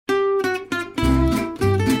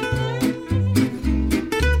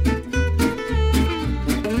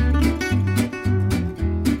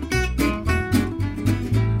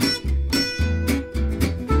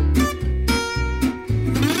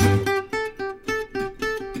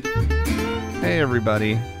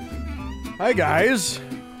everybody. Hi, guys.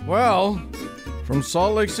 Well, from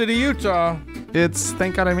Salt Lake City, Utah, It's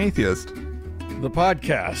Thank God I'm Atheist. the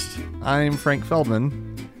podcast. I'm Frank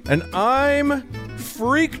Feldman. And I'm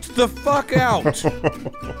freaked the fuck out.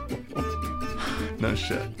 No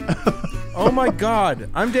shit. Oh, my God.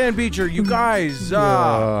 I'm Dan Beecher. You guys.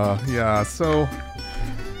 So,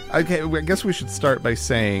 okay, I guess we should start by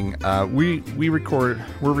saying we're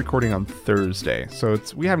recording on Thursday, so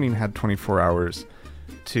we haven't even had 24 hours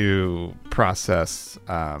to process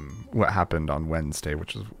what happened on Wednesday,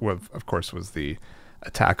 which is what, of course, was the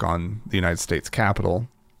attack on the United States Capitol.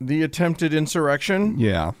 The attempted insurrection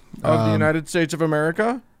Yeah. of the United States of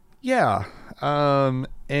America. Yeah.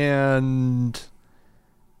 And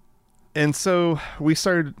so we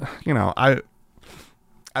started, I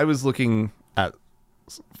was looking at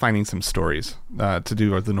finding some stories to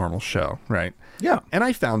do the normal show, right? Yeah. And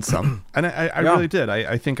I found some, and I really did.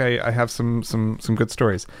 I think I have some good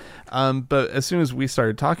stories. But as soon as we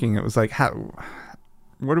started talking, it was like,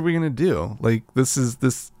 what are we going to do? Like, this is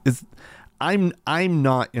I'm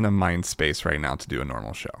not in a mind space right now to do a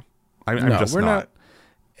normal show. I'm just not.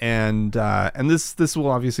 And this will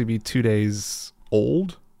obviously be 2 days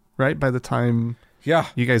old, right? By the time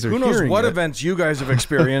you guys are Who knows hearing what it. events you guys have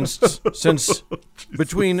experienced since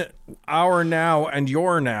between our now and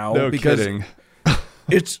your now. No because kidding.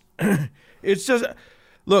 It's just,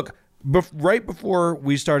 look, right before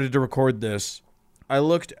we started to record this, I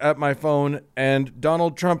looked at my phone and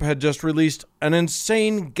Donald Trump had just released an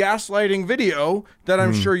insane gaslighting video that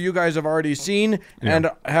I'm sure you guys have already seen and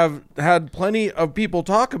have had plenty of people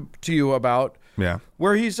talk to you about. Yeah.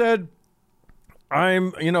 Where he said,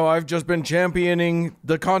 I've just been championing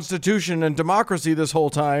the Constitution and democracy this whole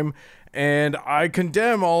time, and I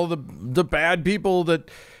condemn all the bad people that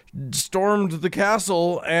stormed the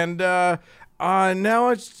castle, and now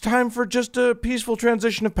it's time for just a peaceful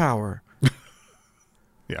transition of power.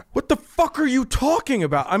 Yeah. What the fuck are you talking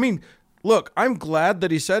about? I mean, look, I'm glad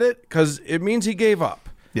that he said it because it means he gave up.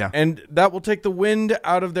 Yeah. And that will take the wind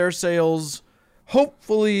out of their sails,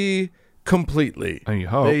 hopefully completely. You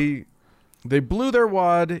hope. They blew their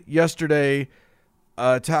wad yesterday,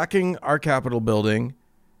 attacking our Capitol building,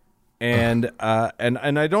 and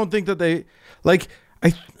I don't think that they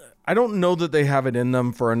I don't know that they have it in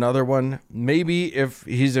them for another one. Maybe if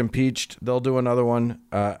he's impeached, they'll do another one.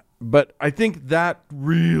 But I think that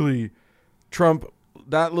really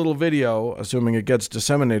that little video, assuming it gets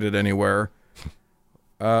disseminated anywhere,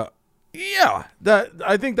 I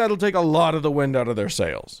think that'll take a lot of the wind out of their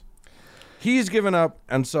sails. He's given up,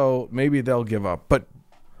 and so maybe they'll give up. But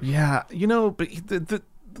yeah, but the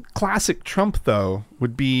classic Trump, though,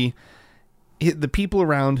 would be the people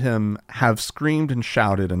around him have screamed and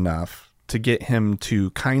shouted enough to get him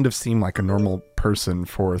to kind of seem like a normal person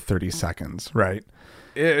for 30 seconds, right?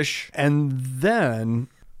 Ish. And then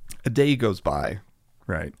a day goes by,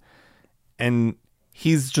 right? And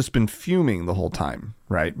he's just been fuming the whole time,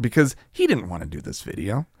 right? Because he didn't want to do this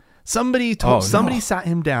video. Somebody sat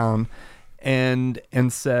him down and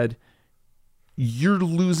said, "You're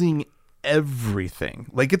losing everything."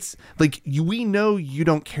 Like, it's like, we know you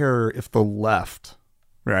don't care if the left,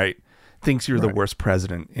 right, thinks you're the worst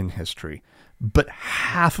president in history, but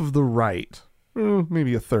half of the right,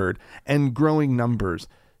 maybe a third, and growing numbers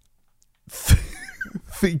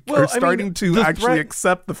are starting to actually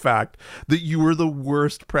accept the fact that you were the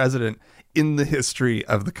worst president in the history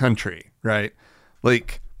of the country, right?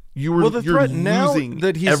 Like, you're threat now losing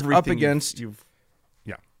that he's everything up against.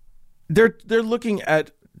 Yeah. They're looking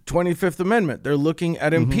at 25th Amendment. They're looking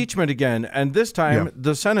at impeachment again, and this time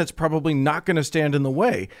the Senate's probably not going to stand in the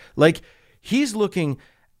way. Like,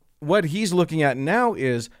 what he's looking at now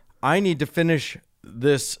is, I need to finish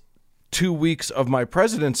this 2 weeks of my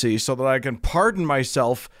presidency so that I can pardon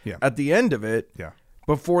myself at the end of it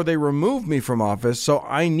before they remove me from office. So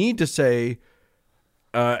I need to say,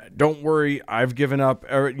 don't worry, I've given up.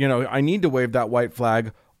 Or, I need to wave that white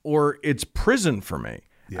flag, or it's prison for me.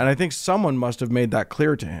 Yeah. And I think someone must have made that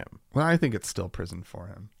clear to him. Well, I think it's still prison for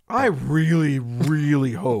him. I really,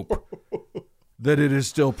 really hope that it is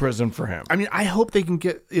still prison for him. I mean, I hope they can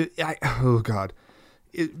get it. Oh God.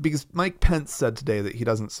 Because Mike Pence said today that he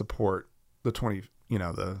doesn't support the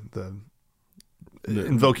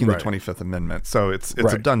invoking the 25th Amendment. So it's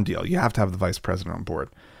a done deal. You have to have the vice president on board.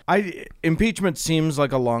 Impeachment seems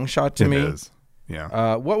like a long shot to me. It is.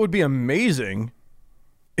 Yeah. What would be amazing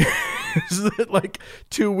is that, like,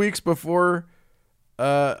 2 weeks before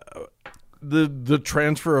the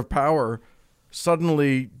transfer of power,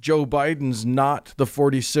 suddenly Joe Biden's not the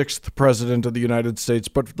 46th president of the United States,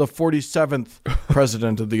 but the 47th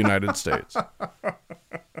president of the United States.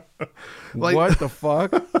 Like- what the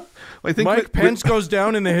fuck? I think Mike Pence goes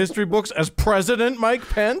down in the history books as President Mike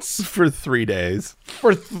Pence for 3 days,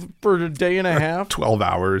 for a day and a half. 12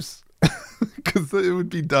 hours, because it would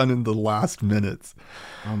be done in the last minutes.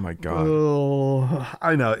 Oh my god! Oh,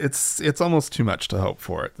 I know it's almost too much to hope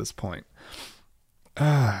for at this point.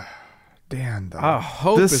 Dan, though.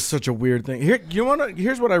 Hope is such a weird thing.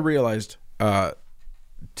 Here's what I realized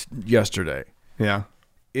yesterday. Yeah.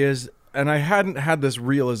 And I hadn't had this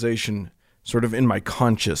realization sort of in my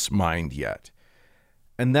conscious mind yet.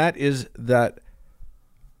 And that is that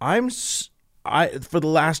for the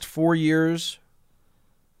last 4 years,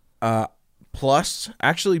 plus,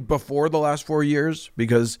 actually before the last 4 years,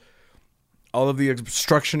 because all of the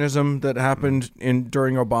obstructionism that happened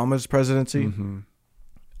during Obama's presidency,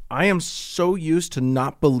 I am so used to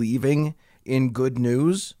not believing in good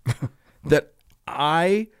news that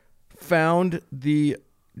I found the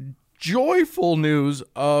joyful news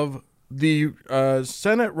of the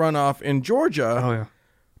Senate runoff in Georgia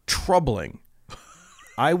troubling.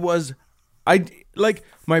 My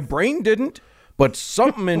brain didn't, but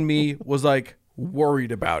something in me was like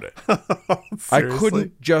worried about it. I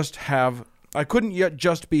couldn't yet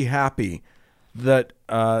just be happy that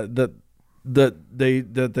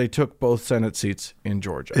they took both Senate seats in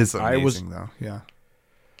Georgia. It's amazing, though. Yeah.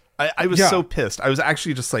 I was so pissed. I was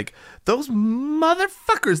actually just like, those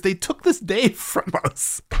motherfuckers, they took this day from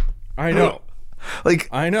us. I know.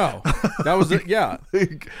 I know. That was it. Yeah.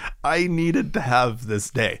 I needed to have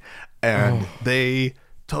this day, and they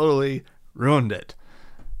totally ruined it.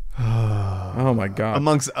 Oh my God.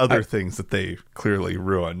 Amongst other things that they clearly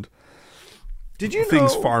ruined. Did you know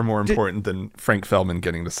things far more important than Frank Feldman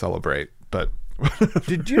getting to celebrate? But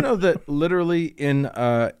did you know that literally in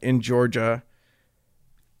Georgia,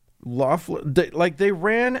 they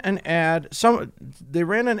ran an ad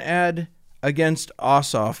against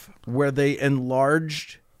Ossoff where they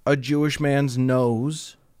enlarged a Jewish man's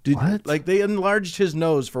nose. What? Like they enlarged his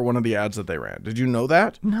nose for one of the ads that they ran. Did you know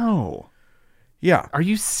that? No. Yeah. Are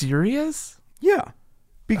you serious? Yeah.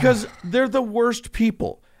 Because they're the worst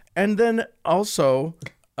people. And then also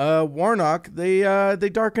Warnock, they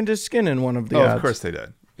darkened his skin in one of the ads. Of course they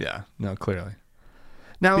did. Yeah. No, clearly.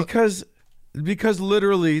 Now because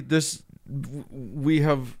literally we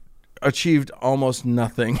have achieved almost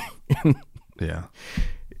nothing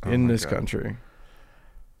in this country.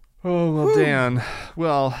 Oh, well, Dan.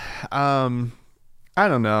 Well, I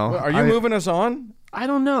don't know. Are you moving us on? I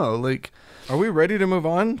don't know. Like, are we ready to move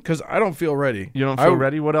on? Because I don't feel ready. You don't feel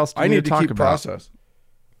ready? What else do you need to talk about? Process.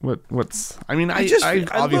 What's? I mean, I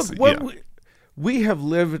obviously we have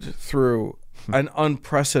lived through an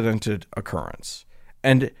unprecedented occurrence,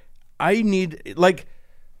 and I need like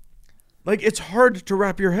it's hard to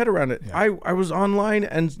wrap your head around it. Yeah. I was online,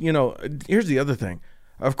 and here's the other thing.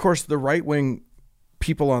 Of course, the right wing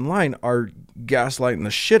people online are gaslighting the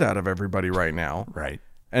shit out of everybody right now. Right.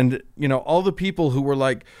 And, all the people who were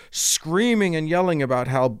like screaming and yelling about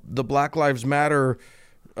how the Black Lives Matter,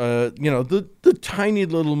 the tiny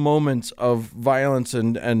little moments of violence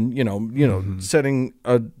and setting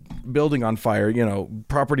a building on fire,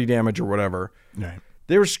 property damage or whatever. Right.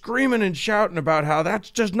 They were screaming and shouting about how that's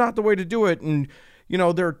just not the way to do it. And,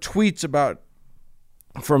 there are tweets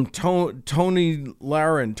from Tomi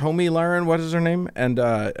Lahren, what is her name? And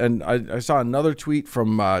I saw another tweet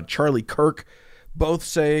from Charlie Kirk, both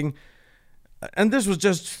saying, and this was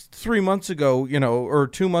just 3 months ago, or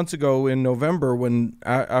 2 months ago in November when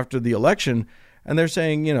after the election, and they're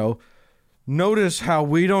saying, notice how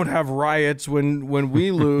we don't have riots when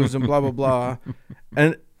we lose and blah blah blah,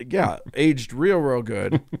 and yeah, aged real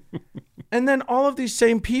good. And then all of these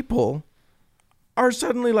same people are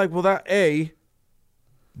suddenly like, well,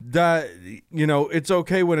 it's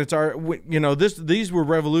okay when it's our, these were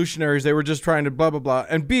revolutionaries. They were just trying to blah, blah, blah.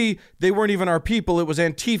 And B, they weren't even our people. It was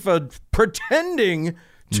Antifa pretending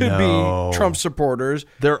to be Trump supporters.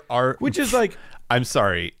 Which is like, I'm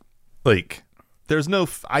sorry. Like,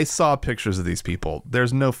 I saw pictures of these people.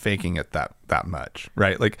 There's no faking it that much,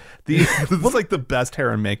 right? Like it's like the best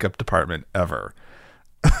hair and makeup department ever.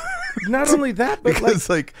 Not only that, but because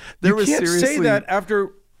there was can't seriously say that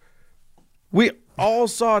after we all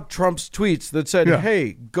saw Trump's tweets that said,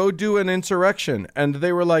 hey, go do an insurrection. And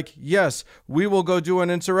they were like, yes, we will go do an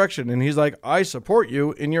insurrection. And he's like, I support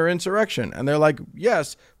you in your insurrection. And they're like,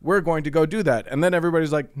 yes, we're going to go do that. And then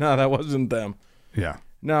everybody's like, no, that wasn't them. Yeah.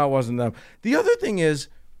 No, it wasn't them. The other thing is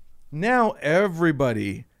now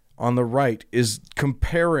everybody on the right is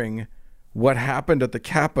comparing what happened at the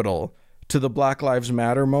Capitol to the Black Lives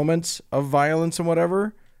Matter moments of violence and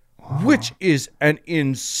whatever. Wow. Which is an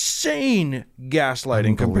insane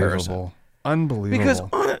gaslighting comparison. Unbelievable.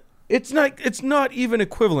 Because It's not even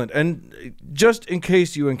equivalent. And just in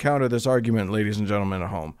case you encounter this argument, ladies and gentlemen at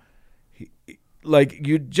home, like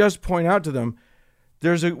you just point out to them,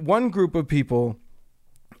 there's one group of people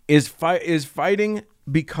is fighting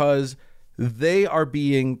because they are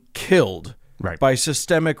being killed by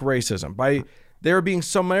systemic racism. They're being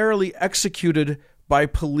summarily executed by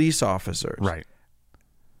police officers. Right.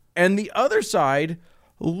 And the other side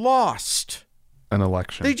lost an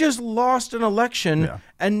election. They just lost an election,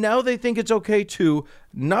 and now they think it's okay to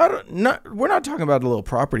not. We're not talking about a little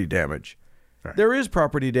property damage. Right. There is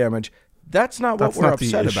property damage. That's not what we're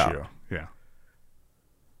upset about. Yeah.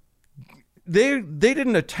 They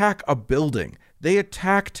didn't attack a building. They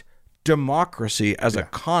attacked democracy as a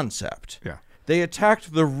concept. Yeah. They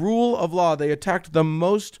attacked the rule of law. They attacked the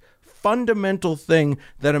most fundamental thing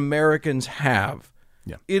that Americans have.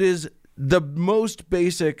 Yeah. It is the most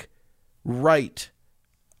basic right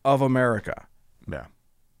of America. Yeah.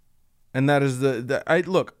 And that is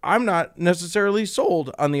look, I'm not necessarily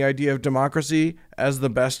sold on the idea of democracy as the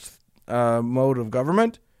best mode of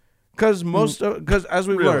government, because as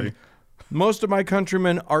we've learned, most of my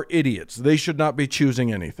countrymen are idiots. They should not be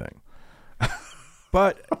choosing anything.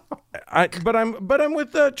 But I'm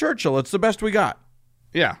with Churchill. It's the best we got.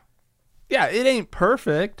 Yeah. Yeah, it ain't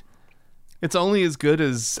perfect. It's only as good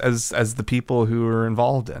as the people who are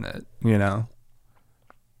involved in it, you know.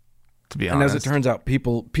 To be honest. And as it turns out,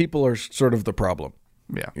 people are sort of the problem.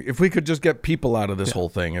 Yeah. If we could just get people out of this whole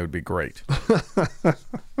thing, it would be great.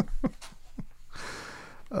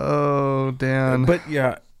 Oh, Dan. But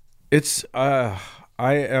yeah, it's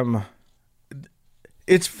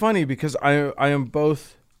it's funny because I am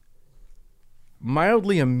both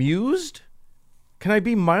mildly amused. Can I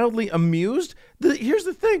be mildly amused? Here's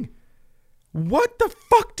the thing. What the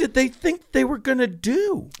fuck did they think they were going to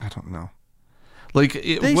do? I don't know. Like,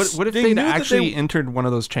 what if they'd actually entered one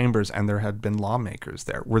of those chambers and there had been lawmakers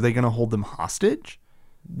there? Were they going to hold them hostage?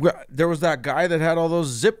 Well, there was that guy that had all those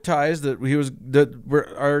zip ties that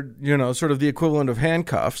are sort of the equivalent of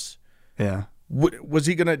handcuffs. Yeah. Was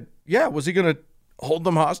he going to hold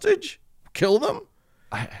them hostage? Kill them?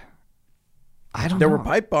 I don't know. There were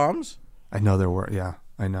pipe bombs. I know there were. Yeah,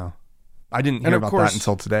 I know. I didn't hear about that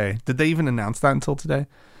until today. Did they even announce that until today?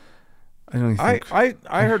 I don't think.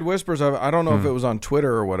 I heard whispers of it. I don't know if it was on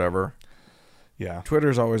Twitter or whatever. Yeah.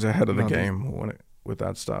 Twitter's always ahead of the game with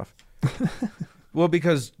that stuff. Well,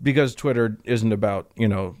 because Twitter isn't about,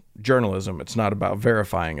 journalism. It's not about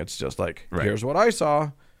verifying. It's just like, here's what I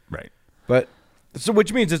saw. Right. But so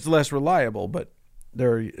which means it's less reliable, but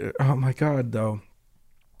oh my God, though.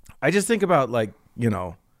 I just think about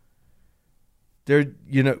do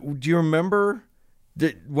you remember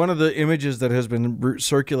one of the images that has been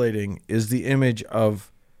circulating is the image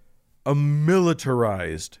of a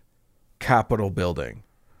militarized Capitol building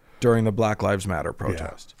during the Black Lives Matter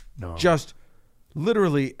protest. Yeah. No. Just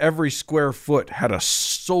literally every square foot had a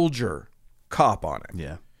soldier cop on it.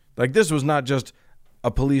 Yeah. Like this was not just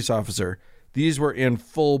a police officer. These were in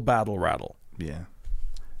full battle rattle. Yeah.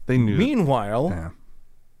 They knew. Meanwhile,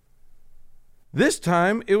 this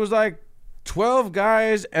time it was like 12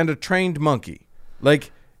 guys and a trained monkey.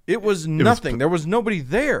 Like it was nothing. There was nobody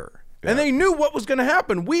there. Yeah. And they knew what was going to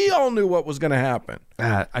happen. We all knew what was going to happen.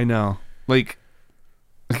 I know. Like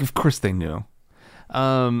of course they knew.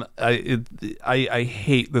 I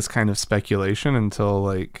hate this kind of speculation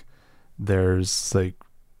until there's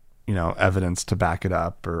evidence to back it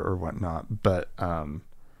up or whatnot. But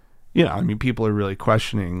people are really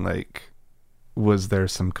questioning was there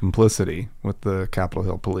some complicity with the Capitol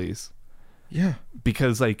Hill police? Yeah,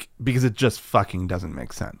 because it just fucking doesn't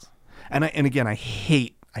make sense. And again, I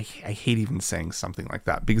hate even saying something like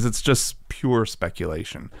that because it's just pure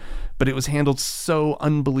speculation. But it was handled so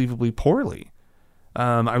unbelievably poorly.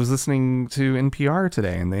 I was listening to NPR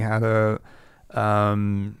today, and they had a,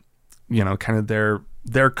 kind of their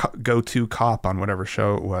go-to cop on whatever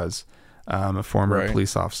show it was, a former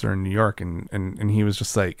police officer in New York, and he was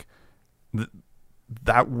just like,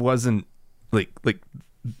 that wasn't like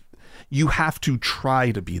you have to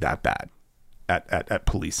try to be that bad at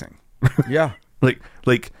policing. Yeah. like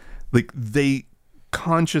they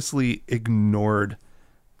consciously ignored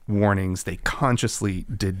warnings. They consciously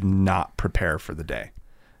did not prepare for the day.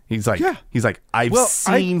 He's like, I've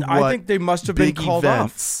seen I think they must have been called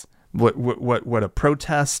events, off. What a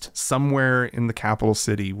protest somewhere in the capital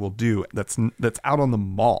city will do. That's out on the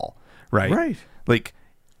mall, right? Right.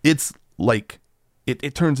 It's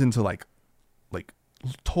it turns into like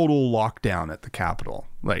total lockdown at the Capitol.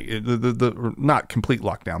 The not complete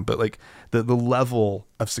lockdown, but the level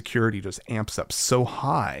of security just amps up so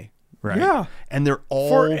high, right? Yeah. And they're all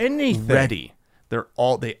for anything. ready.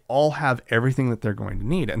 they all have everything that they're going to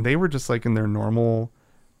need, and they were just like in their normal,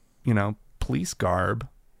 police garb.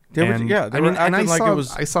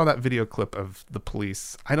 I saw that video clip of the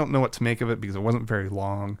police. I don't know what to make of it because it wasn't very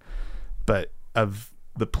long, but of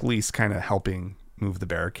the police kind of helping move the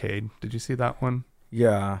barricade. Did you see that one?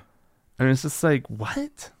 Yeah. And it's just like,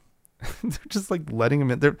 what? They're just like letting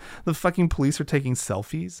them in. The fucking police are taking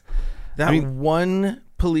selfies. One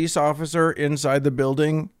police officer inside the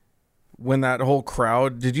building when that whole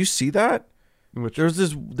crowd, did you see that?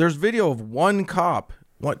 There's video of one cop,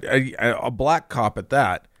 a black cop at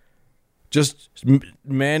that, just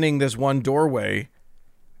manning this one doorway,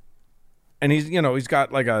 and he's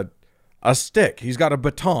got like a stick. He's got a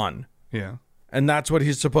baton. Yeah. And that's what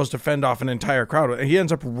he's supposed to fend off an entire crowd. And he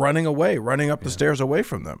ends up running up the stairs away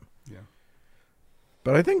from them. Yeah.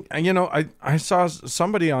 But I think, I saw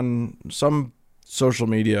somebody on some social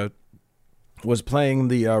media was playing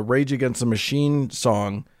the Rage Against the Machine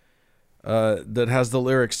song that has the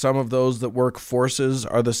lyrics, "Some of those that work forces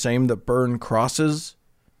are the same that burn crosses."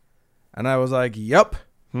 And I was like, yep,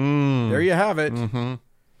 there you have it. Mm-hmm.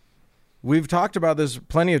 We've talked about this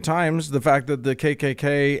plenty of times, the fact that the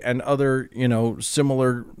KKK and other,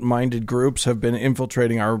 similar-minded groups have been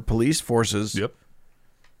infiltrating our police forces. Yep.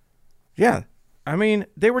 Yeah. I mean,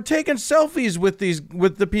 they were taking selfies with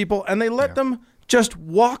the people, and they let them just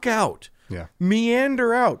walk out. Yeah.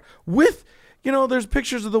 Meander out. With, there's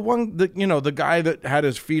pictures of the guy that had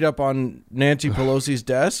his feet up on Nancy Pelosi's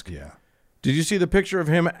desk. Yeah. Did you see the picture of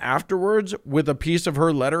him afterwards with a piece of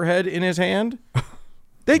her letterhead in his hand?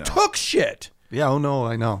 They took shit. Yeah, oh no,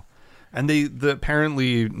 I know. And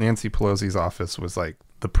apparently Nancy Pelosi's office was like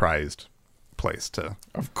the prized place to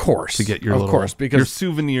get your your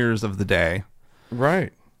souvenirs of the day.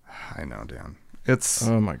 Right. I know, Dan. It's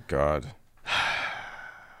oh my God.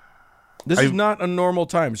 This is not a normal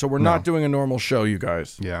time, so we're not doing a normal show, you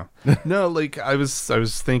guys. Yeah. No, like I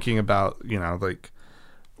was thinking about, like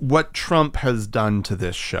what Trump has done to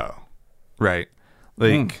this show. Right?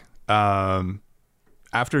 Like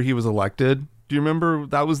after he was elected, do you remember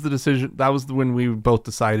that was the decision? That was when we both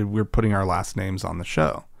decided we're putting our last names on the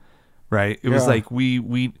show, right? It was like we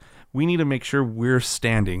need to make sure we're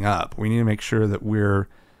standing up. We need to make sure that we're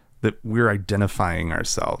identifying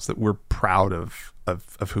ourselves, that we're proud of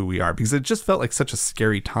who we are, because it just felt like such a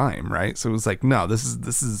scary time, right? So it was like, no, this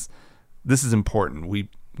is important. We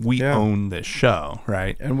own this show,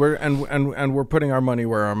 right? And we're putting our money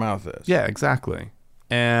where our mouth is. Yeah, exactly.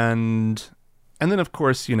 And then, of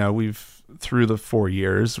course, we've, through the 4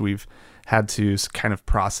 years, we've had to kind of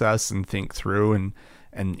process and think through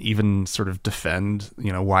and even sort of defend,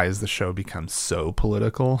 why has the show become so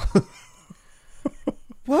political?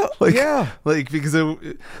 Well, because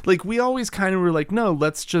we always kind of were like, no,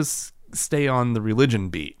 let's just stay on the religion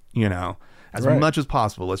beat, as much as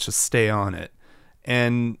possible. Let's just stay on it.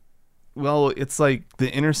 And, well, it's like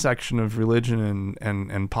the intersection of religion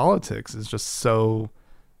and politics is just so...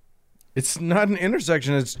 It's not an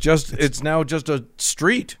intersection. It's now just a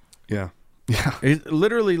street. Yeah. Yeah. It's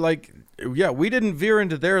literally like, we didn't veer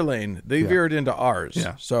into their lane. They veered into ours.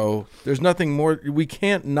 Yeah. So there's nothing more. We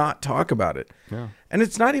can't not talk about it. Yeah. And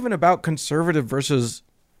it's not even about conservative versus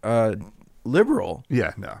liberal.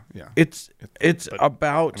 Yeah. No. Yeah. It's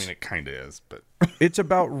about... I mean, it kind of is, but... It's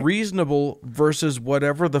about reasonable versus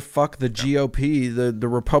whatever the fuck the GOP, the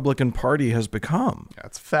Republican Party, has become. Yeah,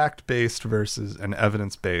 it's fact-based versus and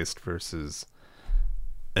evidence-based versus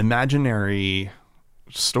imaginary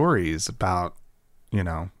stories about,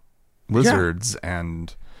 lizards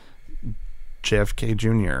and JFK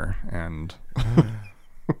Jr. and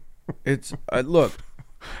it's look.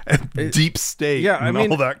 Deep state,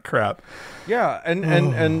 all that crap. Yeah,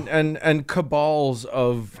 and cabals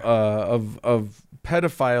of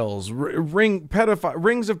pedophiles,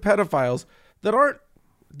 rings of pedophiles that aren't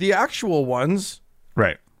the actual ones,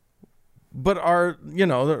 right? But are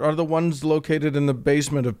the ones located in the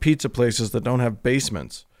basement of pizza places that don't have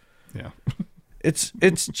basements. Yeah, it's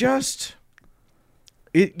just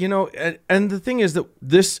and the thing is that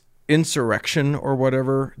this insurrection or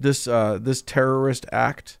whatever, this terrorist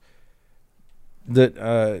act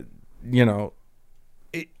that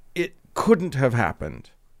it couldn't have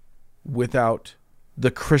happened without the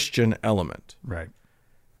Christian element. Right.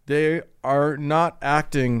 They are not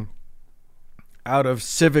acting out of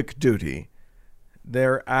civic duty.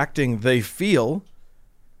 They're acting, they feel,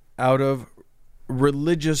 out of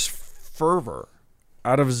religious fervor,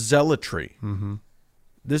 out of zealotry. Mm-hmm.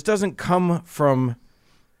 This doesn't come from...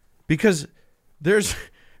 Because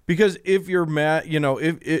if you're mad,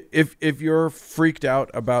 if you're freaked out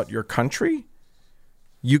about your country,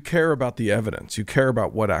 you care about the evidence. You care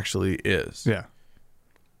about what actually is. Yeah.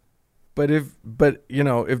 But if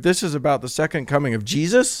this is about the second coming of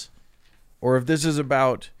Jesus, or if this is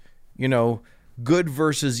about, good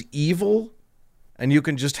versus evil, and you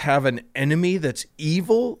can just have an enemy that's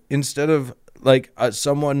evil instead of like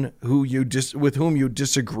someone with whom you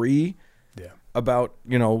disagree about,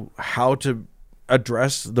 how to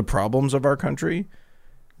address the problems of our country,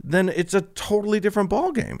 then it's a totally different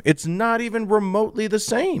ballgame. It's not even remotely the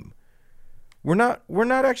same. We're not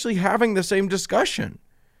actually having the same discussion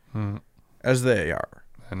as they are.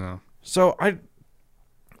 I know. So I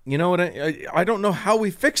don't know how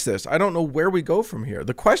we fix this. I don't know where we go from here.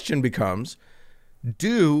 The question becomes,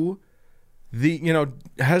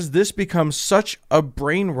 has this become such a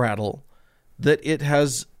brain rattle that it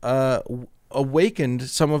has awakened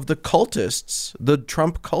some of the cultists, the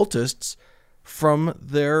Trump cultists, from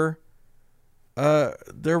their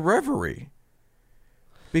reverie?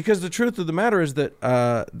 Because the truth of the matter is that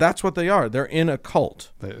that's what they are. They're in a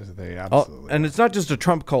cult. They absolutely and it's not just a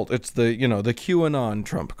Trump cult. It's the QAnon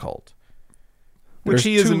Trump cult, which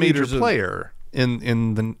he is a major player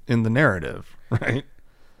in the narrative, right?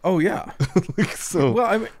 Oh yeah. So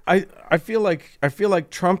well, I feel like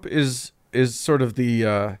Trump is sort of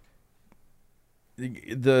the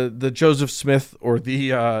Joseph Smith or the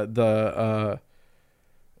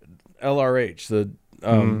LRH, the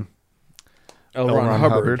L. Ron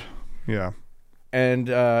Hubbard. Yeah.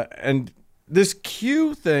 And this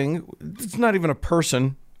Q thing, it's not even a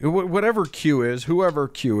person. Whatever Q is, whoever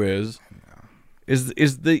Q is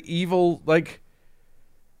the evil, like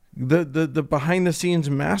the behind the scenes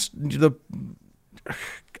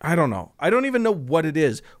I don't know. I don't even know what it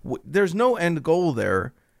is. There's no end goal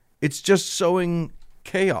there. It's just sowing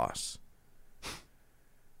chaos.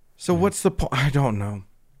 So what's the point? I don't know.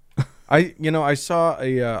 I saw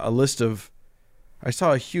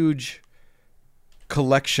a huge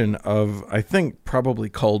collection of, I think probably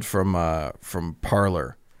culled from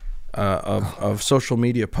Parler, of social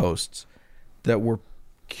media posts that were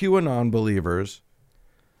QAnon believers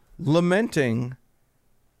lamenting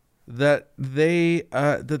that they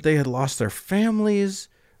had lost their families,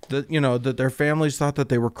 that their families thought that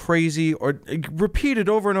they were crazy, or repeated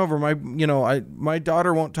over and over. My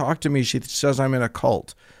daughter won't talk to me. She says I'm in a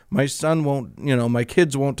cult. My son won't, my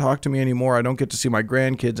kids won't talk to me anymore. I don't get to see my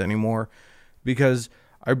grandkids anymore because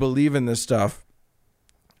I believe in this stuff.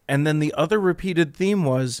 And then the other repeated theme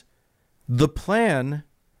was the plan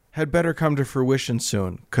had better come to fruition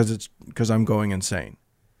soon because I'm going insane.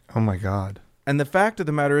 Oh my God. And the fact of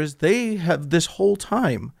the matter is they have this whole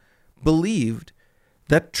time believed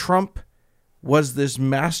that Trump was this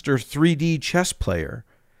master 3D chess player,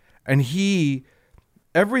 and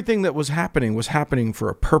everything that was happening for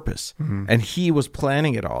a purpose, and he was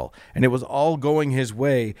planning it all, and it was all going his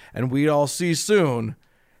way, and we'd all see soon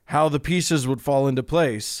how the pieces would fall into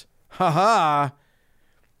place. Ha ha!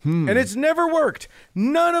 And it's never worked.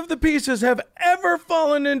 None of the pieces have ever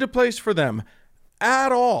fallen into place for them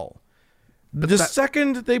at all. But the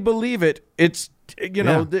second they believe it, it's,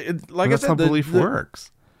 like I said, how belief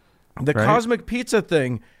works. The cosmic pizza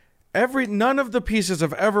thing, none of the pieces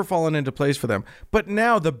have ever fallen into place for them. But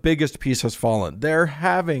now the biggest piece has fallen. They're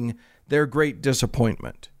having their great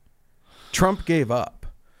disappointment. Trump gave up.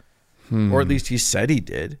 Or at least he said he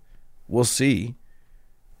did. We'll see.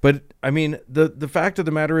 But, I mean, the fact of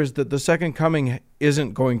the matter is that the second coming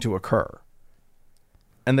isn't going to occur.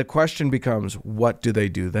 And the question becomes, what do they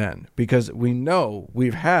do then? Because we know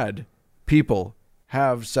we've had people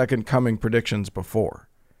have second coming predictions before.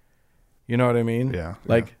 You know what I mean? Yeah.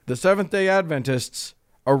 Like the Seventh-day Adventists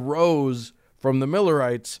arose from the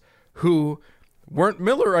Millerites, who weren't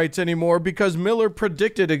Millerites anymore because Miller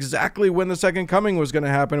predicted exactly when the second coming was going to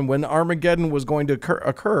happen, when Armageddon was going to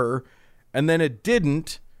occur, and then it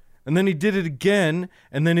didn't, and then he did it again,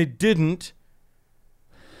 and then it didn't.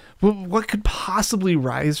 Well, what could possibly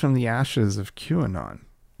rise from the ashes of QAnon?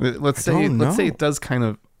 Let's say it does kind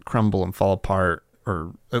of crumble and fall apart,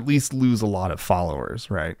 or at least lose a lot of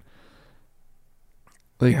followers, right?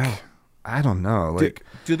 Like, yeah. I don't know. Like,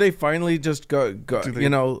 do they finally just go?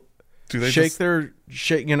 Shake their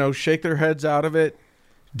heads out of it,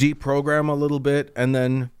 deprogram a little bit, and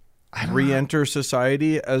then re-enter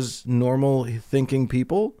society as normal thinking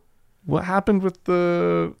people? What happened with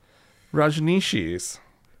the Rajneeshis?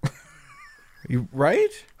 You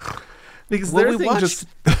right? Because their thing just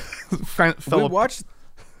fell apart.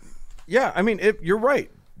 Yeah, I mean, you're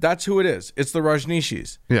right. That's who it is. It's the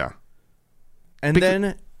Rajneeshis. Yeah. And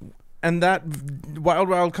that Wild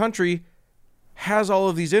Wild Country has all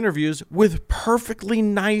of these interviews with perfectly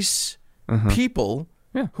nice people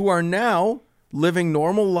who are now living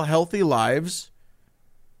normal, healthy lives,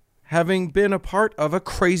 having been a part of a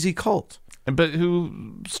crazy cult. But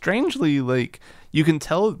who, strangely, like, you can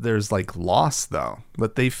tell there's like loss though,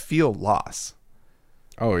 that they feel loss.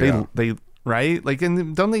 Oh yeah, they right, like,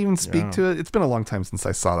 and don't they even speak to it? It's been a long time since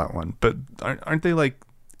I saw that one, but aren't they like?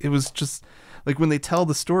 It was just like when they tell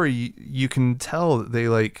the story, you can tell that they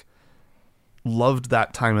like loved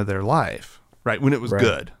that time of their life, right? When it was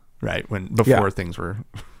good, right? When before things were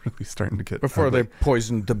really starting to get they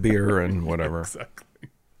poisoned the beer and whatever. Exactly.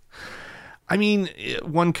 I mean,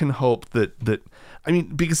 one can hope that I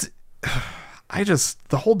mean, because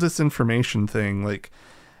the whole disinformation thing, like,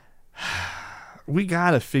 we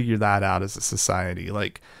got to figure that out as a society.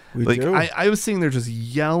 Like, I was sitting there just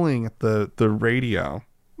yelling at the radio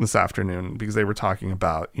this afternoon because they were talking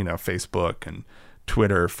about, you know, Facebook and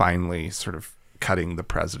Twitter finally sort of cutting the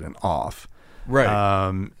president off. Right.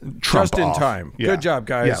 Trump just in off. time. Yeah. Good job,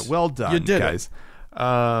 guys. Yeah, well done, you did guys.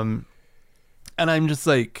 And I'm just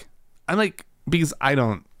like, because I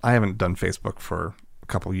haven't done Facebook for a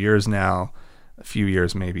couple years now, a few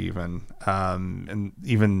years maybe even, and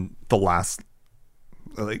even the last,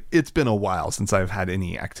 like, it's been a while since I've had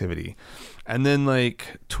any activity. And then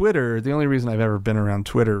like Twitter, the only reason I've ever been around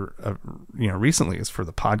Twitter, recently is for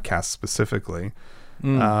the podcast specifically.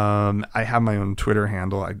 I have my own Twitter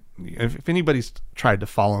handle. If anybody's tried to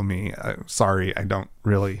follow me, sorry, I don't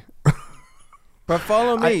really. But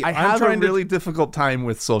follow me. I have a really difficult time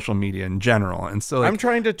with social media in general. And so, like, I'm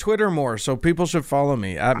trying to Twitter more, so people should follow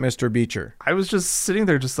me at Mr. Beecher. I was just sitting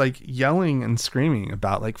there just like yelling and screaming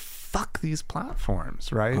about like, fuck these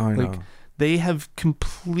platforms, right? I like know. They have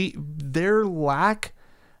their lack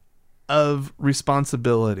of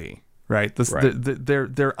responsibility, right?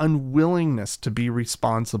 Their unwillingness to be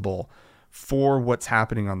responsible for what's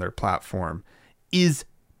happening on their platform is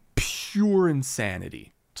pure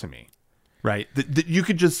insanity to me. Right. That you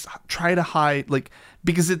could just try to hide, like,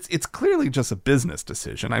 because it's clearly just a business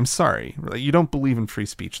decision. I'm sorry. Like, you don't believe in free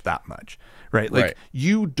speech that much. Right. Like,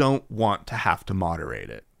 you don't want to have to moderate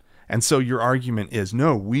it. And so your argument is,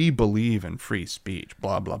 no, we believe in free speech,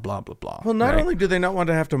 blah, blah, blah, blah, blah. Well, not only do they not want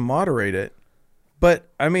to have to moderate it, but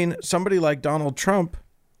I mean, somebody like Donald Trump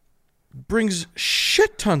brings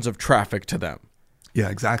shit tons of traffic to them. Yeah,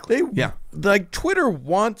 exactly. Like, Twitter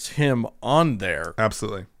wants him on there.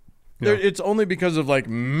 Absolutely. Yeah. It's only because of like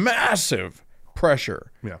massive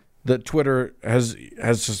pressure that Twitter has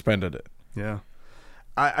suspended it. Yeah.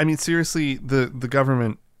 I mean, seriously, the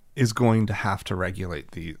government is going to have to regulate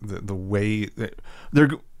the way that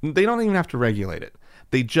they don't even have to regulate it.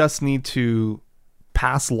 They just need to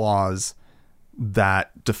pass laws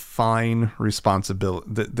that define responsibility,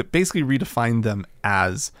 that basically redefine them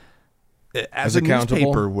as a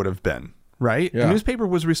newspaper would have been. Right? Yeah. The newspaper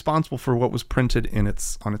was responsible for what was printed on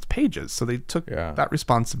its pages. So they took that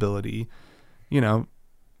responsibility,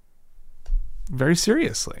 very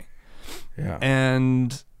seriously. Yeah.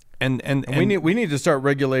 And we need to start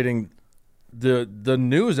regulating the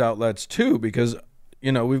news outlets too, because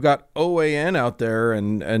we've got OAN out there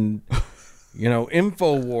and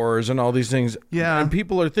InfoWars and all these things. Yeah. And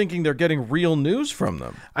people are thinking they're getting real news from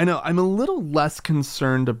them. I know. I'm a little less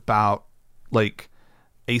concerned about like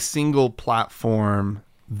a single platform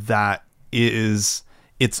that is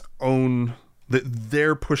its own, that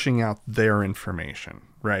they're pushing out their information,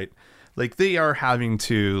 right? Like, they are having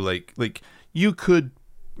to like you could,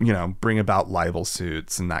 bring about libel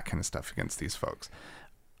suits and that kind of stuff against these folks.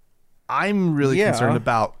 I'm really concerned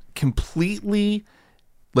about completely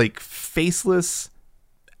like faceless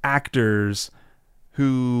actors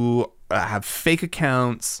who have fake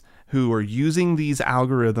accounts, who are using these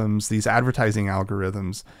algorithms, these advertising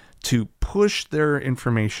algorithms, to push their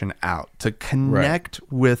information out, to connect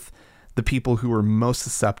with the people who are most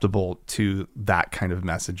susceptible to that kind of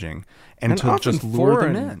messaging, and to just lure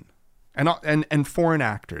them in. And foreign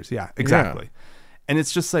actors. Yeah, exactly. Yeah. And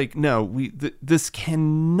it's just like, no, this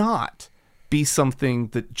cannot be something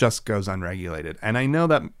that just goes unregulated. And I know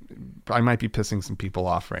that I might be pissing some people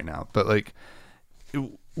off right now, but like,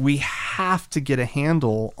 we have to get a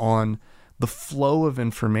handle on the flow of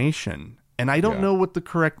information. And I don't know what the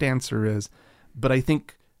correct answer is, but I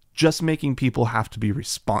think just making people have to be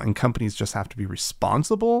and companies just have to be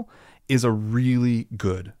responsible is a really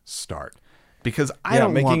good start. Because I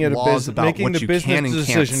don't want laws about what you can and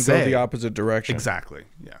can't say. Go the opposite direction. Exactly.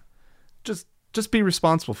 Yeah. Just be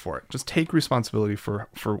responsible for it. Just take responsibility for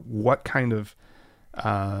what kind of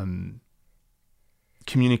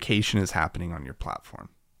communication is happening on your platform.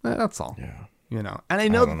 That's all. Yeah. And I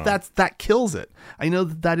know that kills it. I know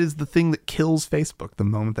that is the thing that kills Facebook the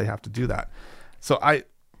moment they have to do that. So I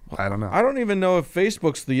don't know. I don't even know if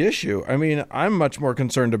Facebook's the issue. I mean, I'm much more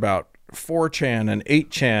concerned about 4chan and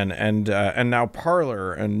 8chan and now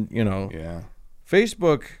Parler, and Yeah.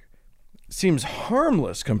 Facebook seems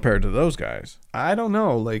harmless compared to those guys. I don't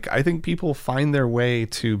know. Like, I think people find their way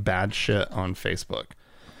to bad shit on Facebook.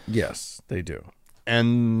 Yes, they do.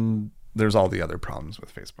 And there's all the other problems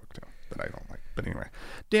with Facebook too that I don't like. But anyway,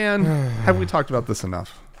 Dan, have we talked about this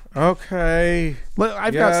enough? Okay.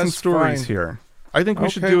 I've got some stories fine. here. I think we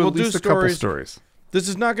should Okay, do we'll at least do a couple stories. stories. This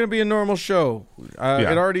is not going to be a normal show. It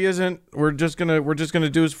already isn't. We're just gonna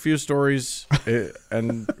do a few stories,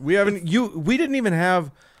 and we didn't even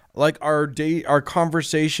have like our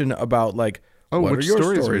conversation about like what which are your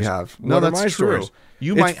stories we have. No, What are that's my true. stories?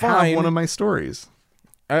 You It's might have fine. one of my stories.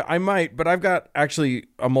 I might, but I've got actually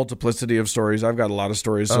a multiplicity of stories. I've got a lot of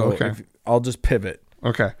stories, so okay. I'll just pivot.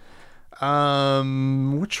 Okay.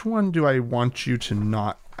 Which one do I want you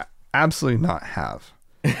to absolutely not have?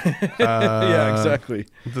 Yeah, exactly.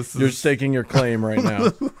 You're staking your claim right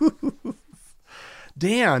now.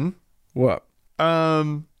 Dan. What?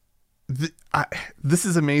 This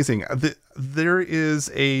is amazing. There is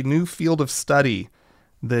a new field of study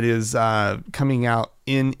that is coming out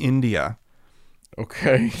in India.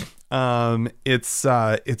 Okay.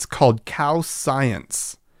 It's called cow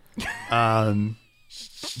science.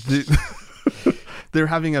 They're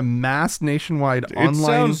having a mass nationwide It online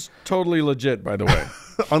sounds totally legit, by the way.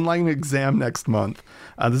 online exam next month.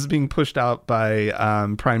 This is being pushed out by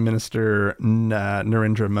Prime Minister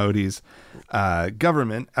Narendra Modi's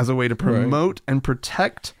government as a way to promote and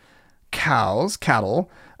protect cattle,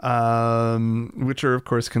 which are of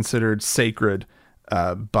course considered sacred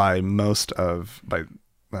by Hindus.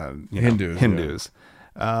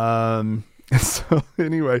 Yeah. So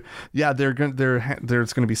anyway, yeah, there's going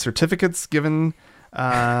to be certificates given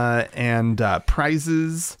and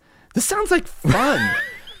prizes. This sounds like fun.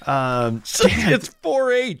 It's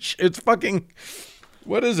 4-H. It's fucking.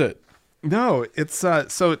 What is it? No, it's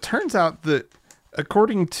so it turns out that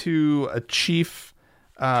according to a chief,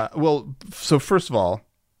 so first of all,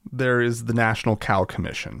 there is the National Cow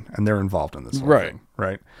Commission, and they're involved in this whole thing,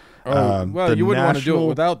 right? Oh, well, you wouldn't want to do it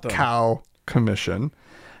without them. Cow Commission.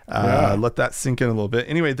 Let that sink in a little bit.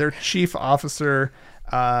 Anyway, their chief officer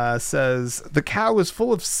says the cow is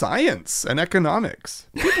full of science and economics.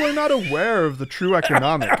 People are not aware of the true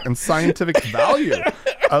economic and scientific value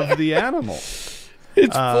of the animal.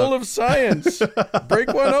 It's full of science.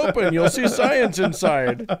 Break one open. You'll see science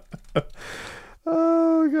inside.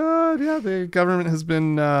 Oh, God. Yeah, the government has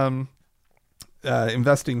been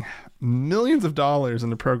investing millions of dollars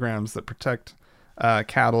into programs that protect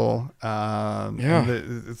cattle.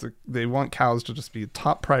 They want cows to just be a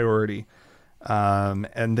top priority.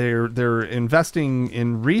 And they're investing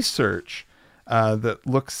in research that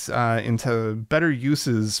looks into better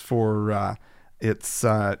uses for its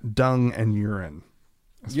dung and urine.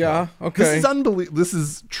 Yeah. Well. Okay. This is unbelievable. This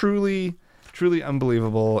is truly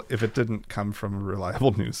unbelievable. If it didn't come from a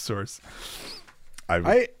reliable news source,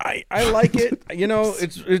 I like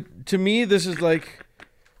it. To me, this is like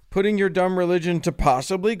putting your dumb religion to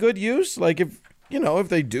possibly good use. Like if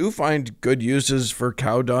they do find good uses for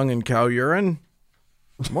cow dung and cow urine,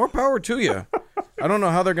 more power to you. I don't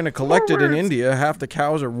know how they're going to collect it in India. Half the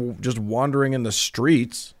cows are just wandering in the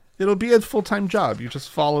streets. It'll be a full-time job. You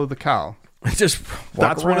just follow the cow.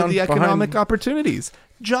 That's one of the economic opportunities.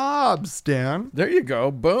 Jobs, Dan. There you go.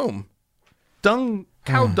 Boom.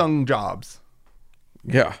 Cow dung jobs.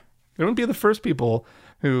 Yeah. It wouldn't be the first people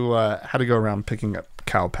who had to go around picking up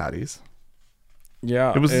cow patties.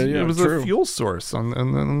 Yeah. It was true. a fuel source on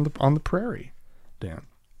the prairie, Dan.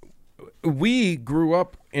 We grew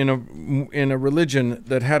up in a religion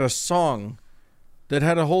that had a song that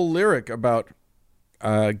had a whole lyric about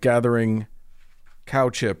gathering cow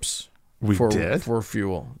chips for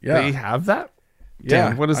fuel. Yeah. They have that? Yeah.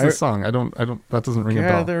 Dan, what is this song? I don't that doesn't ring a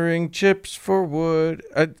bell. Gathering chips for wood.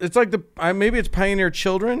 It's like maybe it's Pioneer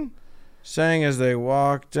Children sang as they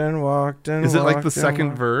walked and walked and Is it walked like the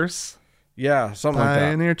second verse? Yeah, something like that.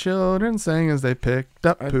 Pioneer children sang as they picked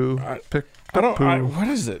up poo. What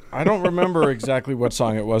is it? I don't remember exactly what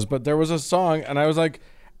song it was, but there was a song, and I was like,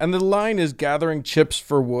 and the line is gathering chips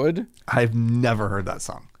for wood. I've never heard that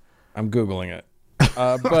song. I'm Googling it.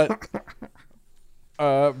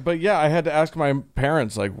 But yeah, I had to ask my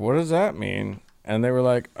parents, like, what does that mean? And they were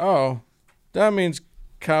like, oh, that means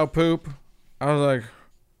cow poop. I was like,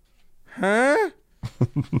 huh?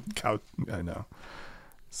 Cow, I know.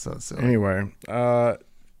 So silly. Anyway,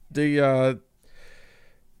 the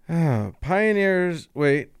Pioneers.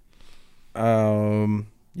 Wait,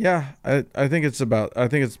 yeah, I think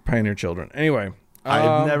it's Pioneer Children. Anyway,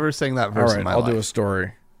 I've never sang that verse all right, in my I'll life. do a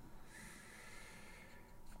story.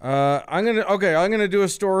 I'm gonna do a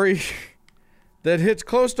story that hits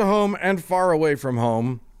close to home and far away from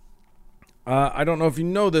home. I don't know if you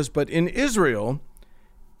know this, but in Israel,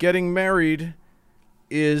 getting married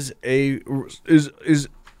is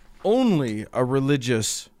only a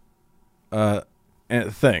religious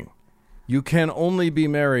thing. You can only be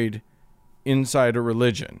married inside a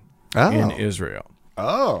religion in Israel.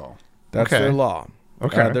 Oh, that's their law.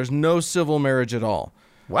 Okay, there's no civil marriage at all.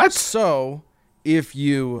 What? So if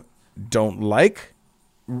you don't like,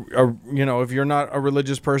 if you're not a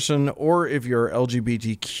religious person, or if you're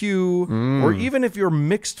LGBTQ, or even if you're a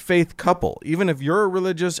mixed faith couple, even if you're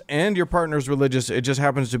religious and your partner's religious, it just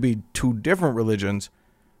happens to be two different religions,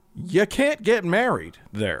 you can't get married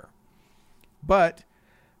there. But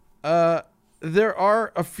there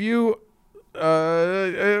are a few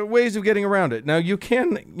ways of getting around it. Now, you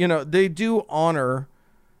can, they do honor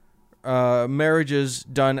marriages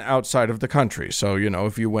done outside of the country. So,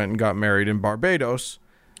 if you went and got married in Barbados,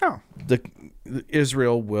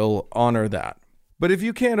 Israel will honor that. But if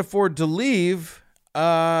you can't afford to leave,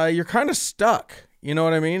 you're kind of stuck. You know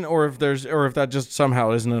what I mean? Or if that just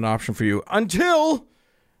somehow isn't an option for you until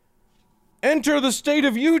enter the state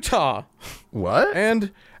of Utah. What?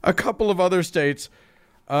 And a couple of other states,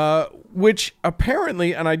 which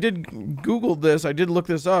apparently, and I did Google this, I did look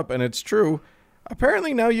this up, and it's true.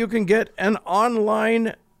 Apparently now you can get an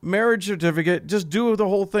online marriage certificate, just do the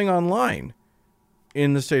whole thing online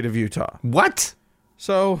in the state of Utah. What?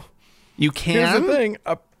 So you can? Here's the thing.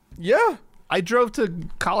 Yeah. I drove to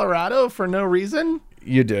Colorado for no reason?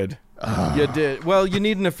 You did. You did. Well, you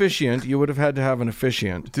need an officiant. You would have had to have an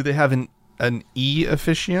officiant. Do they have an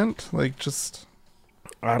e-officiant? Like, just...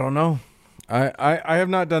 I don't know. I have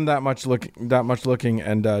not done that much looking,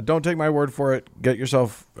 and don't take my word for it. Get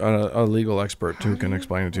yourself a legal expert who can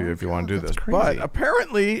explain it to you if you want to do this. Crazy. But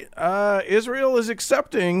apparently, Israel is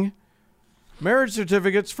accepting marriage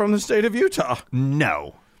certificates from the state of Utah.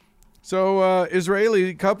 No. So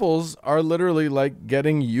Israeli couples are literally like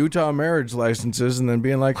getting Utah marriage licenses and then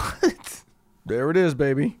being like, "What? There it is,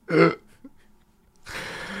 baby."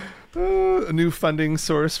 A new funding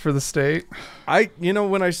source for the state.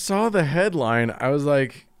 When I saw the headline, I was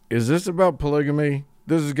like, is this about polygamy?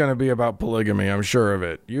 This is going to be about polygamy, I'm sure of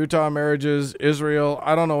it. Utah marriages, Israel,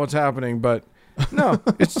 I don't know what's happening, but no,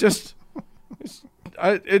 it's just,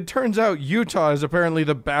 it turns out Utah is apparently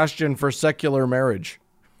the bastion for secular marriage.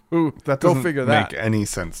 Ooh, that doesn't figure that. make any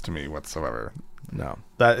sense to me whatsoever. No.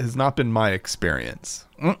 That has not been my experience.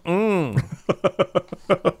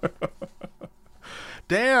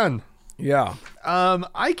 Dan. Yeah.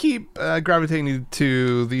 I keep gravitating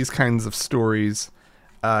to these kinds of stories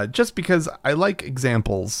just because I like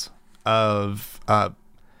examples of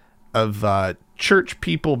church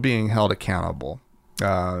people being held accountable.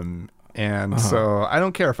 So I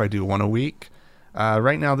don't care if I do one a week.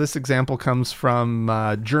 Right now, this example comes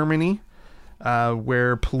from Germany,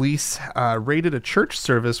 where police raided a church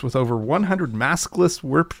service with over 100 maskless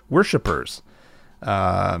worshipers.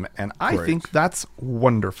 And I think that's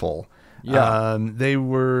wonderful. Yeah. They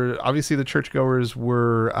were, obviously the churchgoers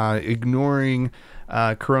were ignoring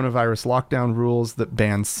coronavirus lockdown rules that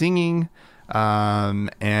ban singing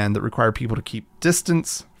and that require people to keep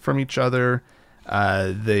distance from each other.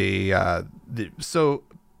 So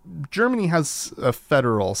Germany has a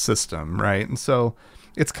federal system, right? And so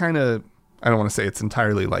it's kind of, I don't want to say it's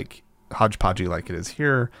entirely like hodgepodgey like it is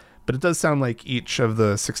here, but it does sound like each of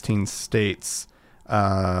the 16 states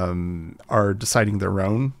are deciding their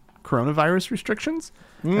own coronavirus restrictions.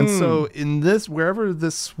 And so in this, wherever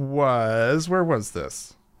this was, where was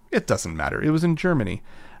this? It doesn't matter. It was in Germany.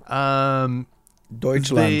 Deutschland.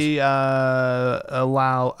 They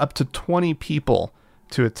allow up to 20 people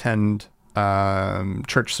to attend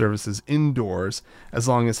church services indoors as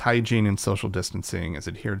long as hygiene and social distancing is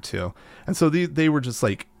adhered to. And so they were just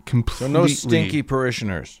like completely... So no stinky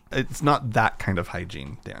parishioners. It's not that kind of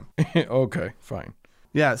hygiene, Dan. Okay, fine.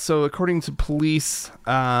 Yeah, so according to police,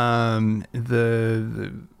 the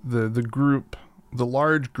group, the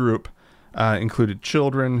large group, included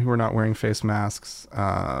children who were not wearing face masks,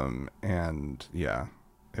 and yeah,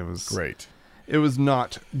 it was great. It was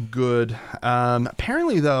not good.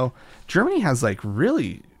 Apparently, though, Germany has like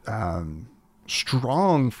really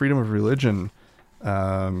strong freedom of religion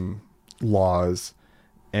laws,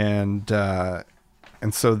 and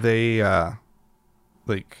so they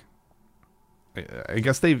like. I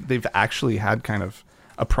guess they've actually had kind of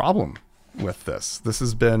a problem with this. This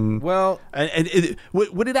has been and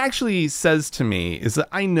what it actually says to me is that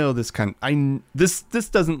I know this this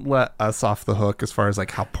doesn't let us off the hook as far as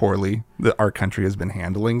like how poorly our country has been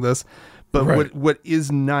handling this. But what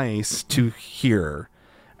is nice to hear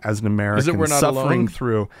as an American we're not suffering alone?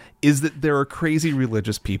 through is that there are crazy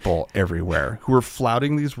religious people everywhere who are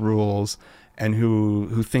flouting these rules and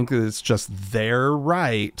who think that it's just their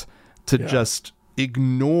right to just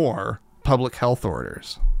ignore public health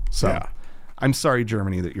orders. So Yeah. I'm sorry,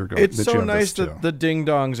 Germany, that you're going. It's that so you have nice this that too. the ding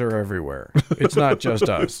dongs are everywhere. It's not just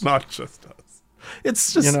us. It's not just us.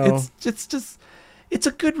 It's just it's just it's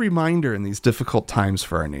a good reminder in these difficult times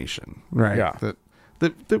for our nation, right? Yeah. That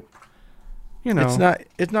you know,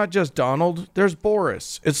 It's not just Donald. There's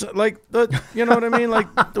Boris. It's like you know what I mean?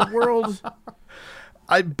 Like the world.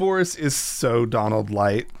 Boris is so Donald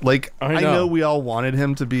light. Like I I know. know we all wanted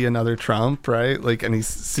him to be another Trump, right? Like, and he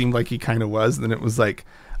seemed like he kind of was. And then it was like,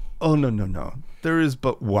 oh no, there is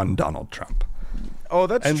but one Donald Trump, Oh,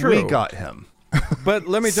 that's and true. we got him. But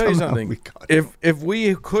let me tell you Somehow something. we got him. If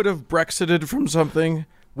we could have Brexited from something,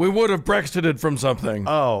 we would have Brexited from something.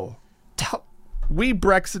 Oh, we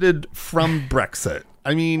Brexited from Brexit.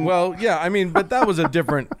 I mean, Well, yeah, I mean, but that was a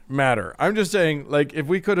different matter. I'm just saying, like, if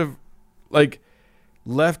we could have, like,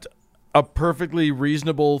 left a perfectly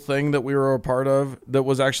reasonable thing that we were a part of that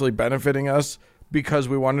was actually benefiting us because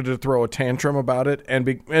we wanted to throw a tantrum about it,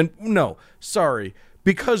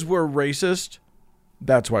 because we're racist,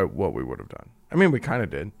 that's what we would have done. I mean, we kind of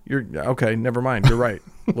did. You're okay. Never mind. You're right.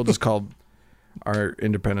 We'll just call our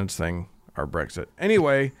independence thing our Brexit.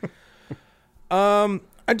 Anyway,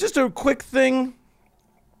 just a quick thing.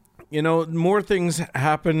 You know, more things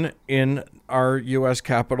happen in our U.S.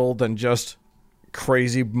 Capitol than just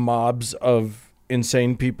crazy mobs of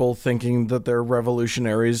insane people thinking that they're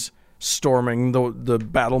revolutionaries storming the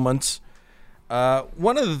battlements.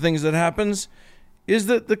 One of the things that happens is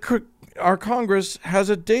that our Congress has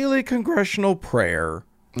a daily congressional prayer.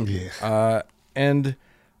 yeah. And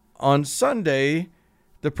on Sunday,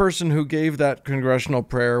 the person who gave that congressional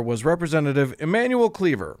prayer was Representative Emanuel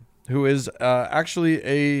Cleaver, who is actually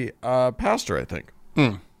a pastor, I think.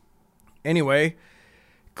 Anyway,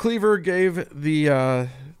 Cleaver gave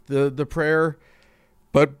the prayer,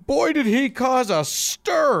 but boy, did he cause a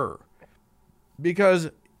stir,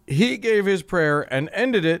 because he gave his prayer and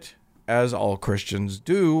ended it, as all Christians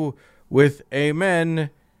do, with amen,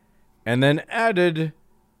 and then added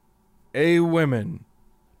a woman.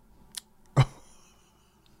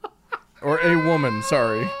 Or a woman,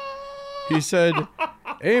 sorry. He said,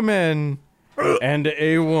 amen, and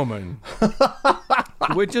a woman.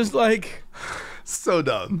 Which is like... So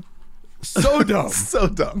dumb. so dumb. So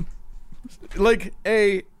dumb. Like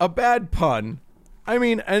a bad pun. I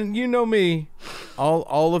mean, and you know me,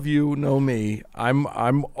 all of you know me.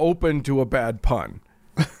 I'm open to a bad pun.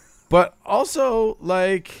 But also,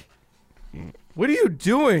 like, what are you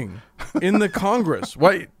doing in the Congress?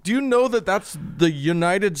 Why do you know that that's the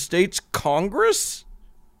United States Congress?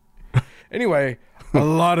 Anyway, a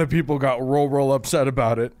lot of people got real upset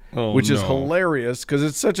about it, which is hilarious because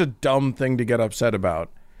it's such a dumb thing to get upset about.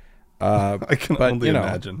 I can only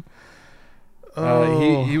imagine.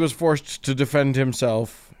 He was forced to defend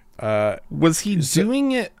himself. Was he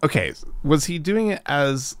doing it? Okay, was he doing it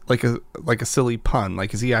as like a silly pun?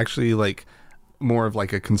 Like, is he actually like more of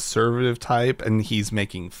like a conservative type and he's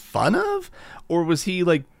making fun of, or was he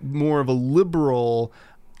like more of a liberal,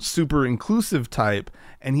 super inclusive type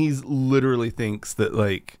and he's literally thinks that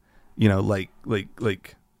like, you know, like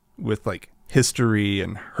with like history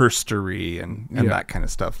and herstory and that kind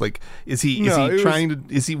of stuff. Like, was he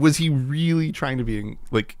really trying to be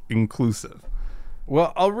like inclusive?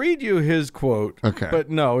 Well, I'll read you his quote. Okay. But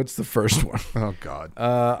no, it's the first one. Oh, God.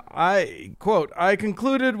 I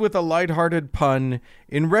concluded with a lighthearted pun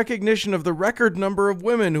in recognition of the record number of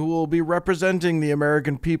women who will be representing the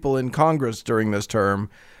American people in Congress during this term,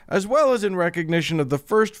 as well as in recognition of the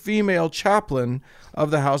first female chaplain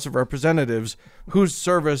of the House of Representatives, whose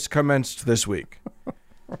service commenced this week.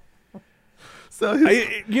 So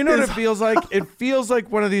you know what it feels like? It feels like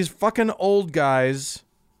one of these fucking old guys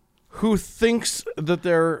who thinks that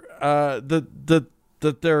they're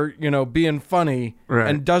that they're, you know, being funny, right,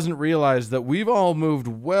 and doesn't realize that we've all moved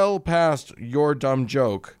well past your dumb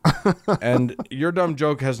joke, and your dumb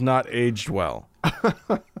joke has not aged well.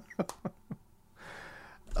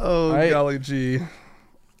 Golly gee.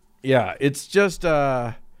 Yeah, it's just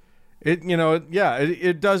it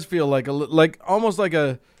does feel like almost like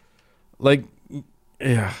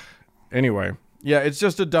anyway. Yeah, it's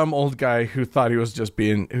just a dumb old guy who thought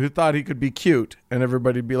who thought he could be cute, and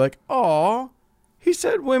everybody'd be like, "Aw, he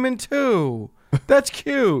said women too. That's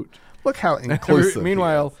cute." Look how inclusive.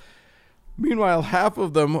 Meanwhile, half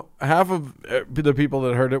of the people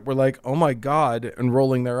that heard it were like, "Oh my God," and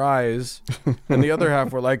rolling their eyes, and the other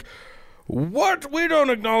half were like, "What? We don't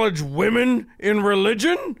acknowledge women in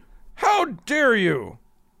religion? How dare you?"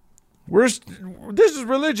 This is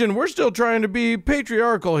religion. We're still trying to be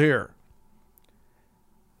patriarchal here.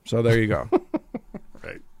 So there you go.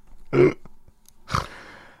 Right.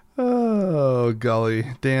 Oh, golly.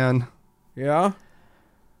 Dan. Yeah?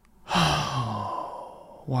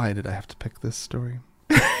 Why did I have to pick this story?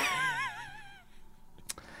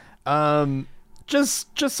 Just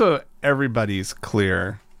so everybody's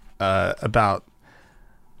clear about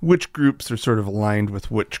which groups are sort of aligned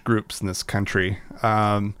with which groups in this country.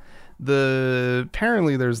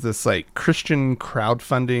 Apparently there's this like Christian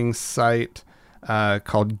crowdfunding site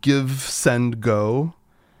called Give Send Go.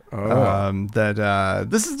 This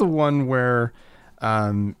is the one where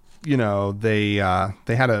they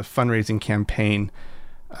had a fundraising campaign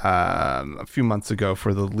a few months ago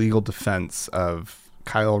for the legal defense of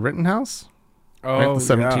Kyle Rittenhouse, right? The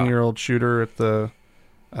 17-year-old shooter at the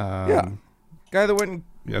guy that went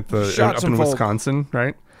and up in Wisconsin,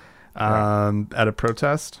 right? At a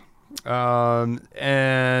protest, and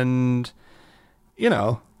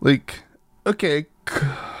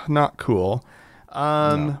not cool.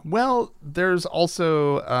 No. Well, there's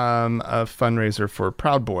also a fundraiser for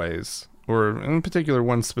Proud Boys, or in particular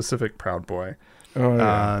one specific Proud Boy.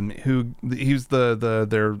 He's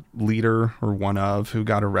their leader, or one of, who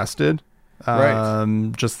got arrested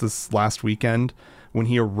just this last weekend when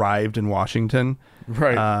he arrived in Washington,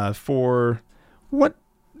 for what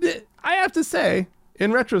I have to say,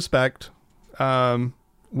 in retrospect,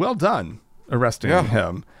 well done arresting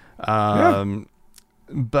him.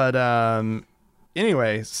 But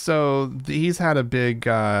anyway, so he's had a big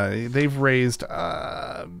they've raised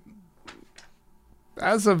as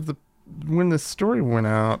of when the story went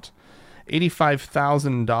out,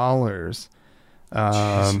 $85,000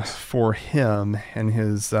 for him and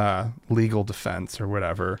his legal defense or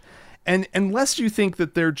whatever. And unless you think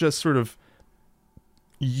that they're just sort of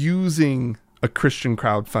using a Christian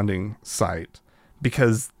crowdfunding site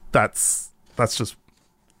because that's just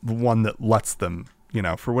the one that lets them,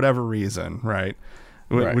 for whatever reason, right?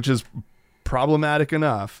 Which is problematic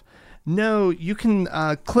enough. No, you can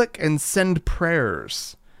click and send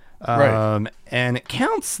prayers. And it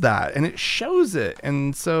counts that, and it shows it.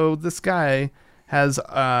 And so this guy has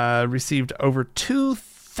received over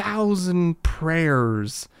 2,000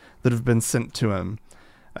 prayers that have been sent to him.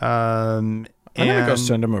 I'm going to go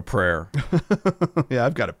send him a prayer. Yeah,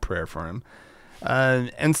 I've got a prayer for him.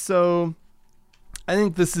 And so I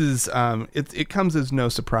think this is, it comes as no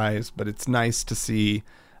surprise, but it's nice to see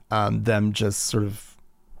them just sort of,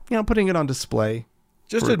 putting it on display.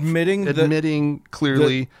 Just admitting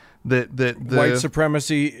clearly that white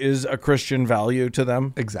supremacy is a Christian value to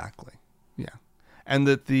them. Exactly. Yeah. And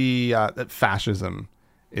that that fascism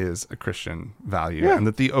is a Christian value, and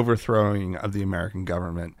that the overthrowing of the American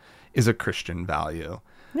government is a Christian value.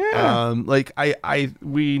 Yeah.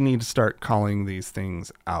 We need to start calling these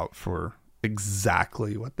things out for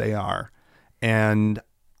exactly what they are. And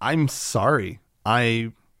I'm sorry.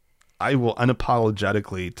 I will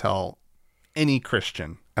unapologetically tell any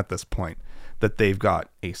Christian at this point that they've got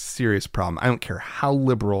a serious problem. I don't care how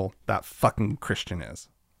liberal that fucking Christian is.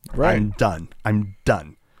 Right. I'm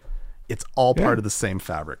done. It's all part of the same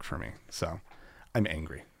fabric for me. So I'm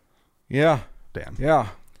angry. Yeah. Damn. Yeah.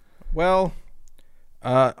 Well,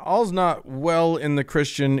 all's not well in the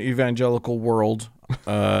Christian evangelical world.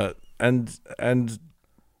 And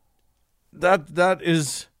that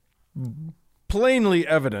is plainly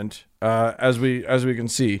evident, as we can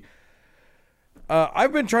see.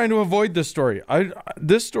 I've been trying to avoid this story.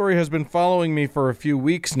 This story has been following me for a few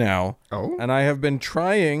weeks now. Oh. And I have been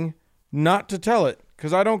trying not to tell it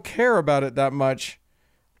because I don't care about it that much.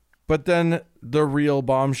 But then the real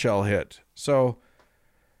bombshell hit. So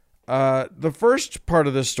the first part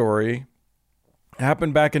of this story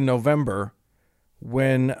happened back in November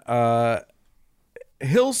when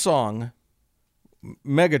Hillsong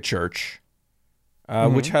Megachurch,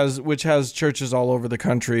 which has churches all over the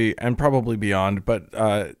country and probably beyond, but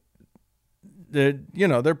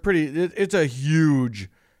they're pretty. It's a huge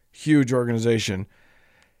organization.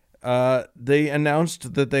 They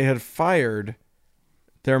announced that they had fired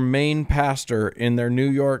their main pastor in their New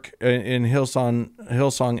York in Hillsong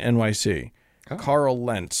NYC. Oh. Carl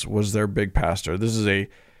Lentz was their big pastor.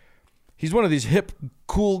 He's one of these hip,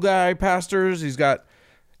 cool guy pastors. He's got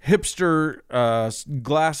hipster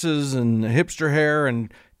glasses and hipster hair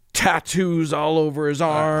and tattoos all over his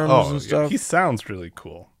arms and stuff. Yeah, he sounds really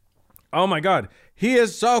cool. Oh my God. He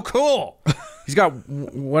is so cool. He's got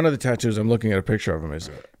one of the tattoos. I'm looking at a picture of him.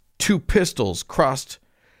 Is 2 pistols crossed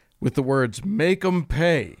with the words "Make 'em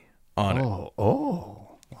pay" on it. Oh,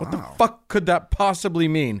 wow. What the fuck could that possibly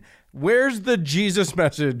mean? Where's the Jesus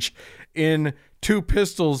message in 2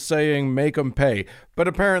 pistols saying "make them pay," but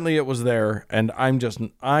apparently it was there, and I'm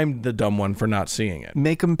the dumb one for not seeing it.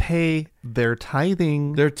 Make them pay their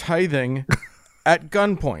tithing. They're tithing at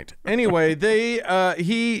gunpoint. Anyway,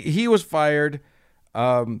 he was fired.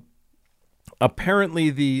 Apparently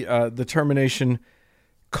the termination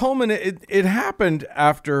culminated. It happened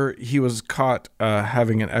after he was caught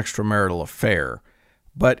having an extramarital affair,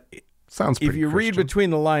 but. Sounds pretty if you read between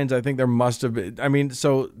the lines, I think there must have been. I mean,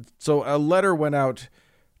 so a letter went out,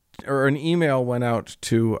 or an email went out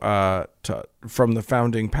to from the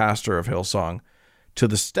founding pastor of Hillsong to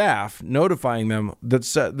the staff, notifying them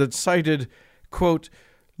that cited, quote,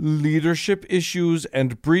 leadership issues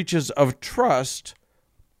and breaches of trust,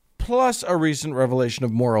 plus a recent revelation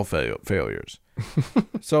of moral failures.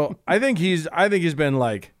 So I think he's been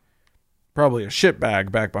like. Probably a shitbag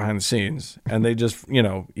back behind the scenes, and they just,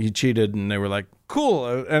 he cheated, and they were like, cool,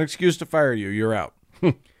 an excuse to fire you, you're out.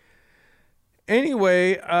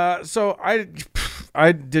 Anyway, so I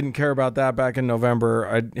didn't care about that back in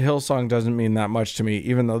November. Hillsong doesn't mean that much to me,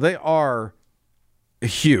 even though they are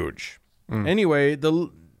huge. Anyway,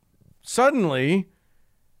 suddenly,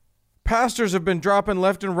 pastors have been dropping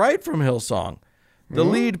left and right from Hillsong. The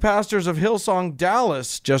lead pastors of Hillsong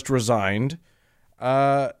Dallas just resigned.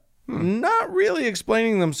 Not really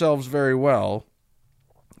explaining themselves very well.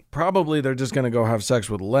 Probably they're just going to go have sex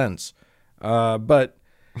with Lentz. But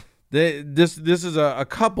this is a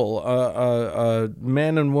couple, a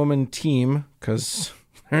man and woman team, because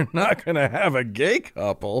they're not going to have a gay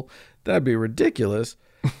couple. That'd be ridiculous.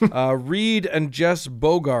 Reed and Jess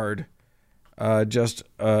Bogard just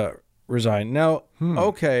resigned. Now,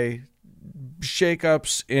 okay,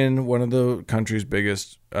 shakeups in one of the country's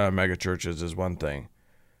biggest mega churches is one thing.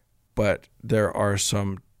 But there are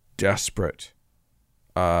some desperate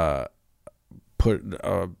fallout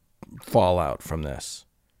from this.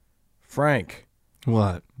 Frank.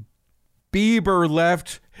 What? Bieber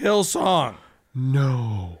left Hillsong.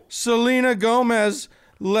 No. Selena Gomez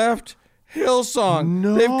left Hillsong.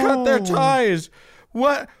 No. They've cut their ties.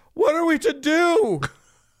 What are we to do?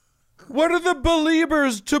 What are the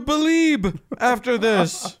believers to believe after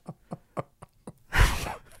this?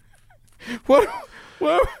 What's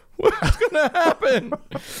going to happen?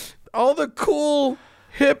 All the cool,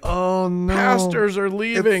 hip pastors are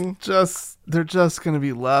leaving. They're just going to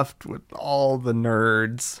be left with all the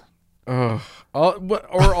nerds. All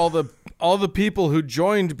the people who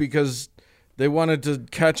joined because they wanted to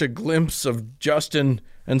catch a glimpse of Justin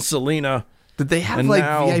and Selena. Did they have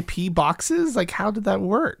VIP boxes? Like, how did that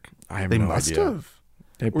work? I have no idea. They must have.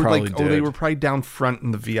 They probably did. They were probably down front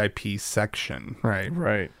in the VIP section. Right.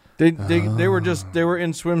 Right. They were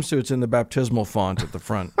in swimsuits in the baptismal font at the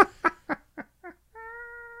front.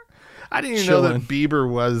 I didn't even know that Bieber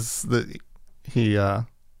was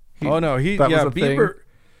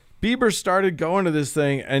Bieber started going to this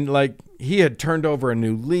thing, and he had turned over a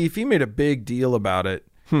new leaf. He made a big deal about it.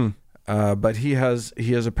 But he has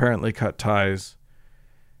apparently cut ties.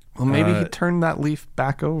 Well, maybe he turned that leaf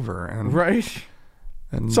back over, and right.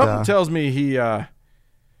 And something tells me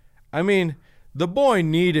the boy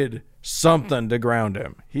needed something to ground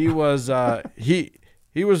him. He was he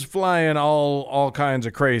was flying all kinds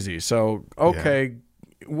of crazy. So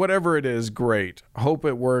whatever it is, great. Hope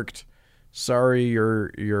it worked. Sorry,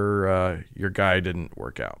 your guy didn't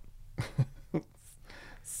work out.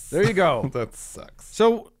 There you go. That sucks.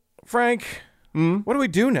 So, Frank, what do we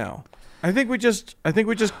do now? I think we just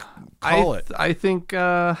call it. I think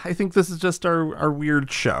this is just our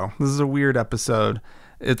weird show. This is a weird episode.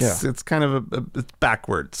 It's kind of it's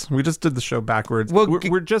backwards. We just did the show backwards. Well,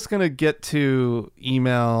 we're just gonna get to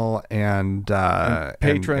email and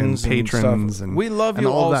patrons and we love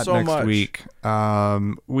you all that so next much. Week.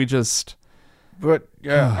 But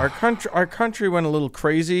our country went a little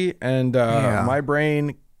crazy, and my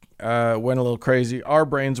brain went a little crazy. Our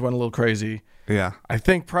brains went a little crazy. Yeah, I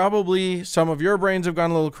think probably some of your brains have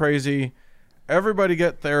gone a little crazy. Everybody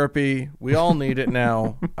get therapy. We all need it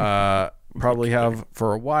now. Probably have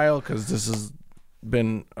for a while because this has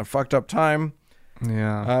been a fucked up time.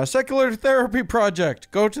 Yeah. Secular Therapy Project.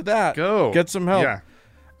 Go to that. Go. Get some help. Yeah.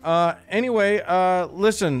 Anyway,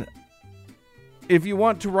 listen, if you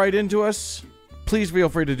want to write into us, please feel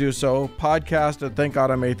free to do so.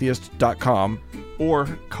 podcast@thankgodimatheist.com. Or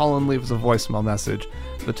call and leave us a voicemail message.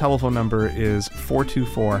 The telephone number is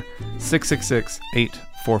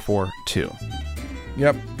 424-666-8442.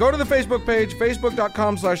 Yep. Go to the Facebook page,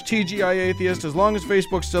 facebook.com/TGIAtheist. As long as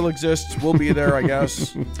Facebook still exists, we'll be there, I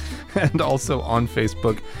guess. And also on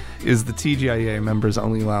Facebook is the TGIA Members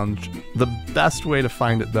Only Lounge. The best way to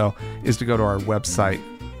find it, though, is to go to our website,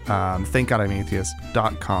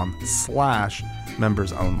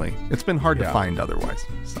 thankgodimatheist.com/members only. It's been hard to find otherwise.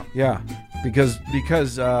 So. Yeah, because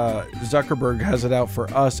Zuckerberg has it out for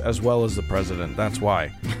us as well as the president. That's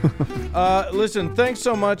why. Listen, thanks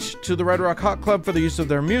so much to the Red Rock Hot Club for the use of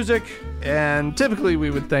their music. And typically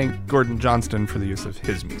we would thank Gordon Johnston for the use of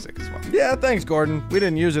his music as well. Yeah, thanks, Gordon. We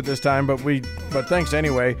didn't use it this time, but thanks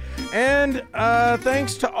anyway. And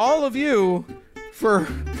thanks to all of you for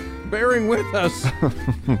bearing with us.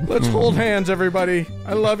 Let's hold hands, everybody.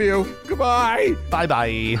 I love you. Goodbye.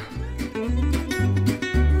 Bye-bye.